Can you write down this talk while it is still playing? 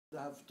The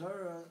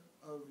Haftarah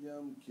of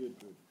Yom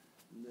Kippur.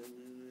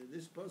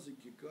 This pasuk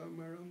Yikar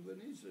Maram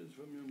Vanisa is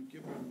from Yom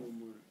Kippur a little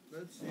more.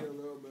 Let's see a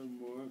little bit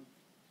more.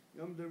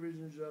 Yom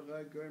Division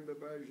Shachai Karim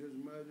Bebarishas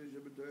Madish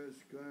Abataras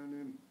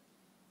Karnim.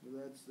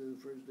 That's the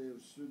first day of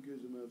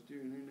Sukkot. And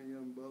Maftir Hina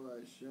Yom Bala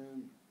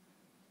Hashem.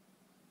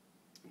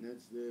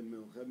 That's the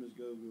Melchemes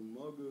Gog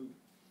Magog.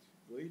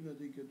 V'idna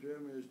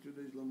Dikatrem is 2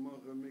 days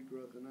Lamacha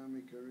Mikra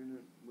Chanami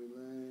Karina. We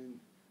learn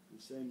the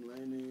same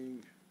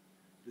lining.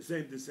 The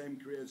same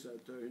Kriya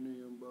Satar Hina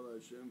Yom Bala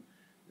Hashem.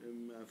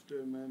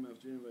 After Mem,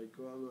 after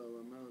Vaikalu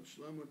Alamal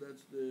Shlomo,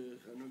 that's the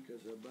Chanukah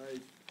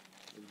Sabayit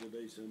of the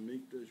Beis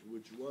HaMikdash,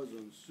 which was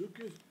on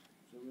Sukkot.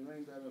 So we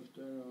learned that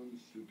after on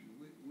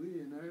Sukkot.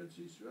 We in Eretz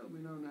Yisrael, we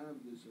don't have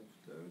this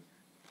after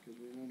because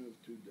we don't have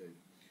 2 days.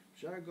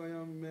 Shako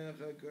Yom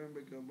Mecha Karen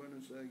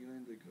Bekarbonos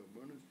Agilen de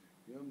Karbonos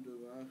Yom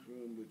Dov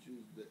Achron, which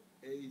is the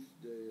 8th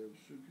day of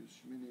Sukkot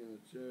Shmini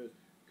Atzeres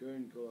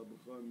Karen Kol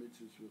Abachor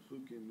Mitzvahs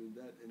V'chukim. With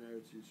that in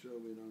Eretz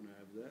Yisrael, we don't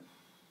have that.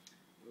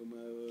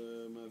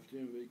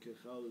 Maftir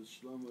V'kechal is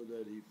Shlomo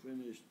that he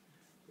finished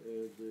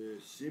the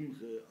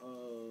Simcha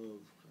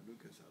of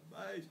Chanukah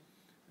Sabayis,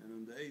 and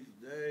on the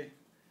 8th day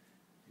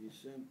he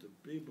sent the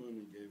people and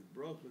he gave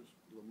brachos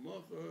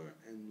L'mocher,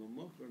 and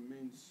L'mocher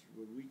means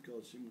what we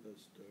call Simcha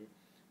Star.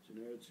 So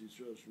in Eretz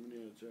Yisrael, Shmini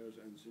Atzeres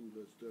and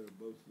Simcha Star are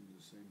both in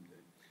the same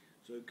day.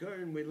 So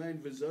current we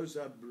learned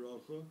V'zosa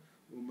bracha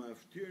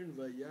U'maftir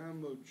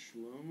V'yamot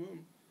Shlomo,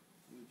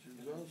 which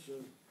is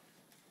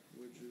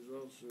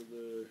also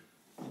the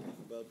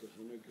about the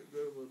Chanukah.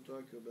 We'll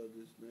talk about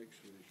this next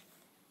week.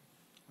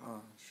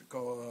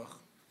 Shikoach.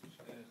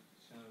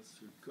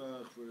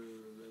 Shikoach for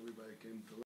everybody came to